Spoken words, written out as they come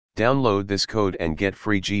Download this code and get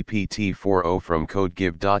free GPT-4o from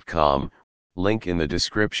codegive.com, link in the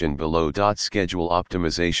description below. Schedule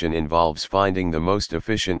optimization involves finding the most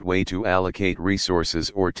efficient way to allocate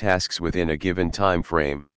resources or tasks within a given time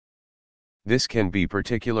frame. This can be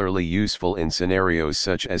particularly useful in scenarios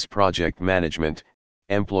such as project management,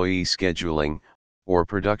 employee scheduling, or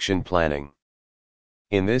production planning.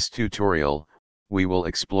 In this tutorial, we will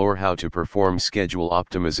explore how to perform schedule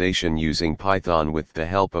optimization using Python with the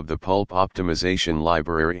help of the pulp optimization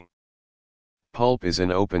library. Pulp is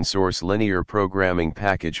an open-source linear programming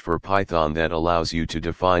package for Python that allows you to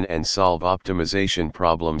define and solve optimization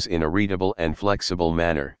problems in a readable and flexible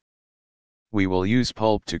manner. We will use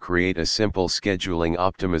Pulp to create a simple scheduling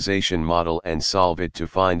optimization model and solve it to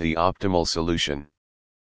find the optimal solution.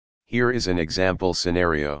 Here is an example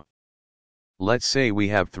scenario. Let's say we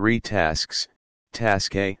have 3 tasks,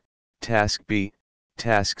 Task A, Task B,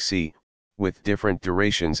 Task C, with different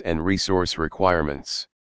durations and resource requirements.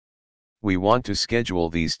 We want to schedule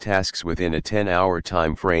these tasks within a 10-hour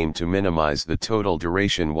time frame to minimize the total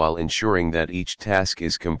duration while ensuring that each task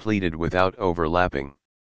is completed without overlapping.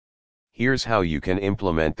 Here's how you can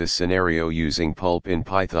implement this scenario using Pulp in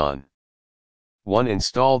Python. 1.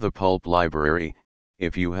 Install the Pulp library,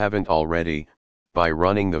 if you haven't already, by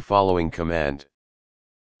running the following command.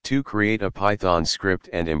 2. Create a Python script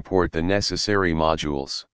and import the necessary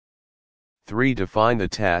modules. 3. Define the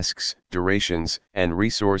tasks, durations, and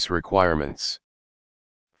resource requirements.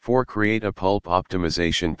 4. Create a pulp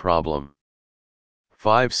optimization problem.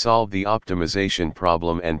 5. Solve the optimization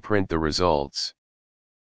problem and print the results.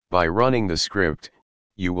 By running the script,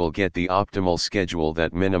 you will get the optimal schedule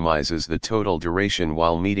that minimizes the total duration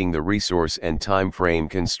while meeting the resource and time frame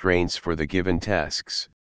constraints for the given tasks.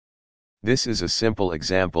 This is a simple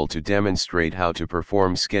example to demonstrate how to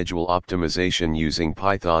perform schedule optimization using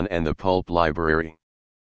Python and the Pulp library.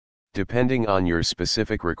 Depending on your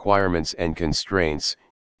specific requirements and constraints,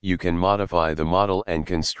 you can modify the model and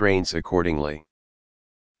constraints accordingly.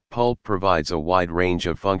 Pulp provides a wide range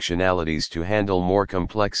of functionalities to handle more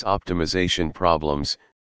complex optimization problems,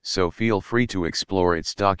 so feel free to explore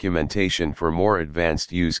its documentation for more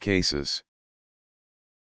advanced use cases.